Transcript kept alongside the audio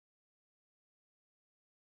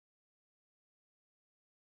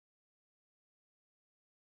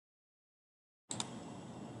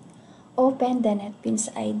Open the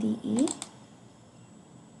Netbeans IDE.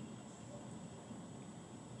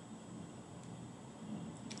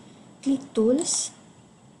 Click Tools.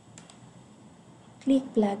 Click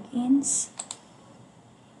Plugins.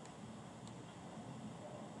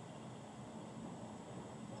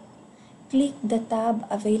 Click the tab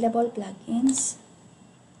Available Plugins.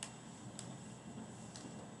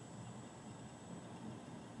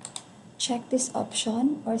 Check this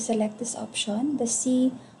option or select this option, the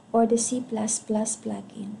C or the C++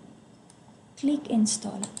 plugin. Click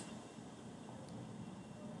Install.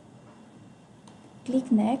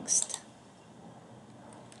 Click Next.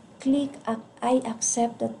 Click I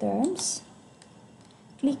accept the terms.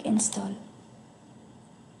 Click Install.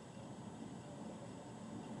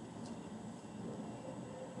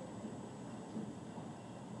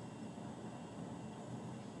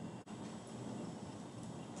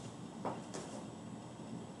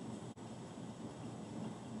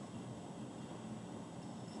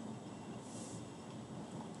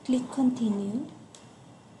 Click Continue.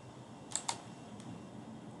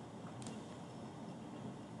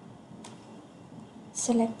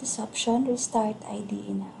 Select this option, Restart IDE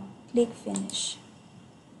now. Click Finish.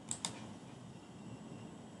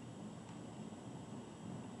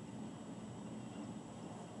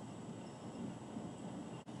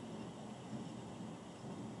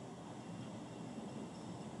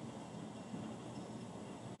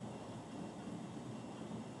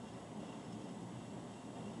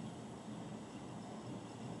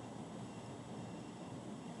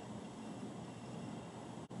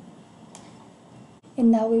 And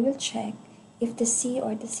now we will check if the C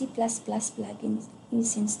or the C++ plugin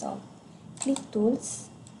is installed. Click Tools,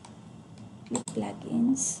 click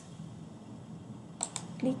Plugins,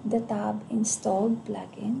 click the tab Installed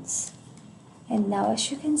Plugins, and now as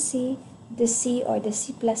you can see, the C or the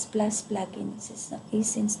C++ plugin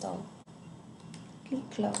is installed. Click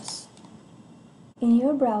Close. In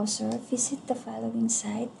your browser, visit the following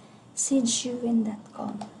site,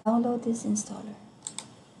 cguin.com. Download this installer.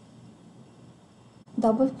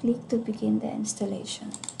 Double-click to begin the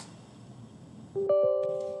installation.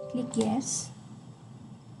 Click Yes.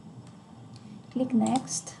 Click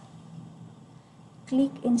Next.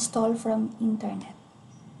 Click Install from Internet.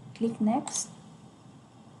 Click Next.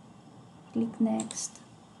 Click Next.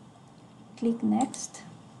 Click Next.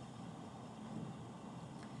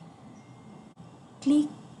 Click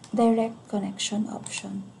Direct Connection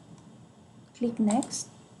option. Click Next.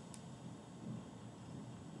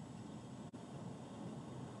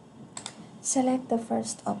 Select the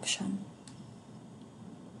first option.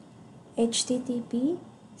 http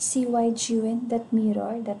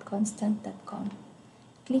cygwin.mirror.constant.com.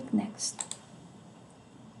 Click Next.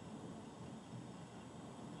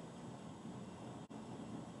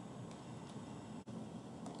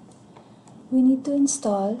 We need to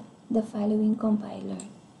install the following compiler: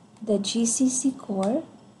 the GCC Core,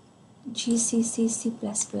 GCC C++,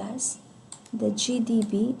 the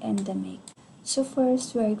GDB, and the Make. So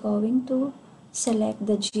first, we are going to select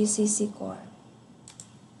the GCC Core.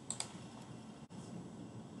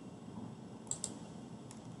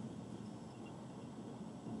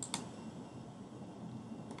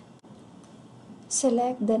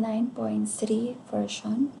 Select the 9.3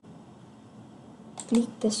 version.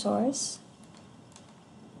 Click the source.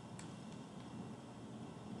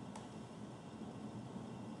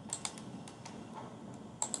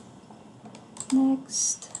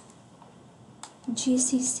 Next,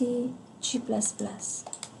 GCC G++.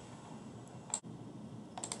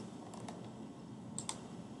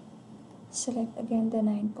 Select again the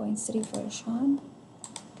 9.3 version.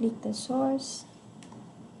 Click the source.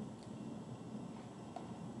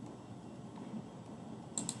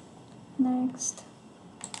 Next,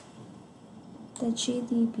 the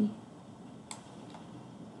GDB.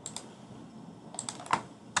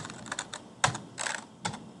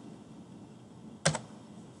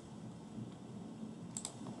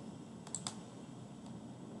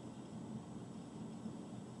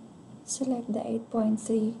 Select the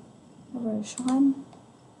 8.3 version.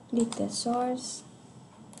 Click the source.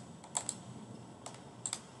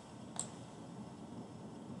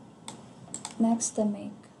 Next, the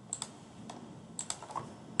Make.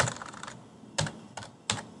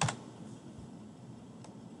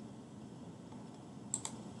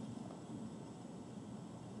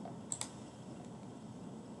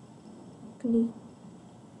 Click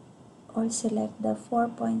or select the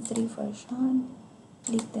 4.3 version.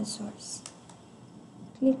 Click the source.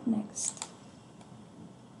 Click Next.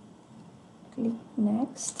 Click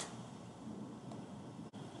Next.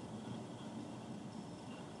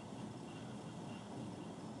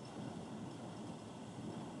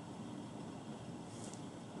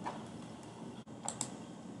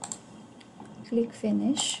 Click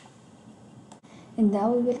Finish. And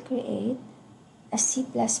now we will create a C++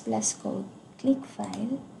 code. Click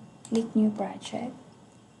File, click New Project,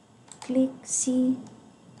 click C++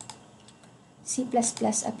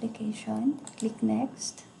 application, click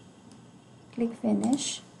Next, click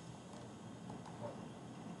Finish.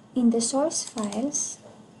 In the source files,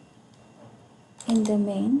 in the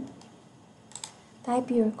main, type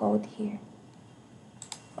your code here.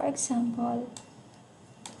 For example,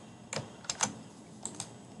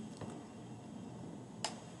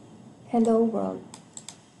 hello world.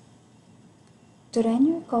 To run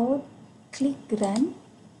your code, click Run,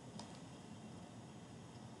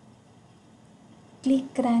 click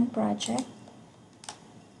Run Project,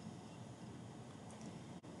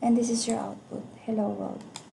 and this is your output, hello world.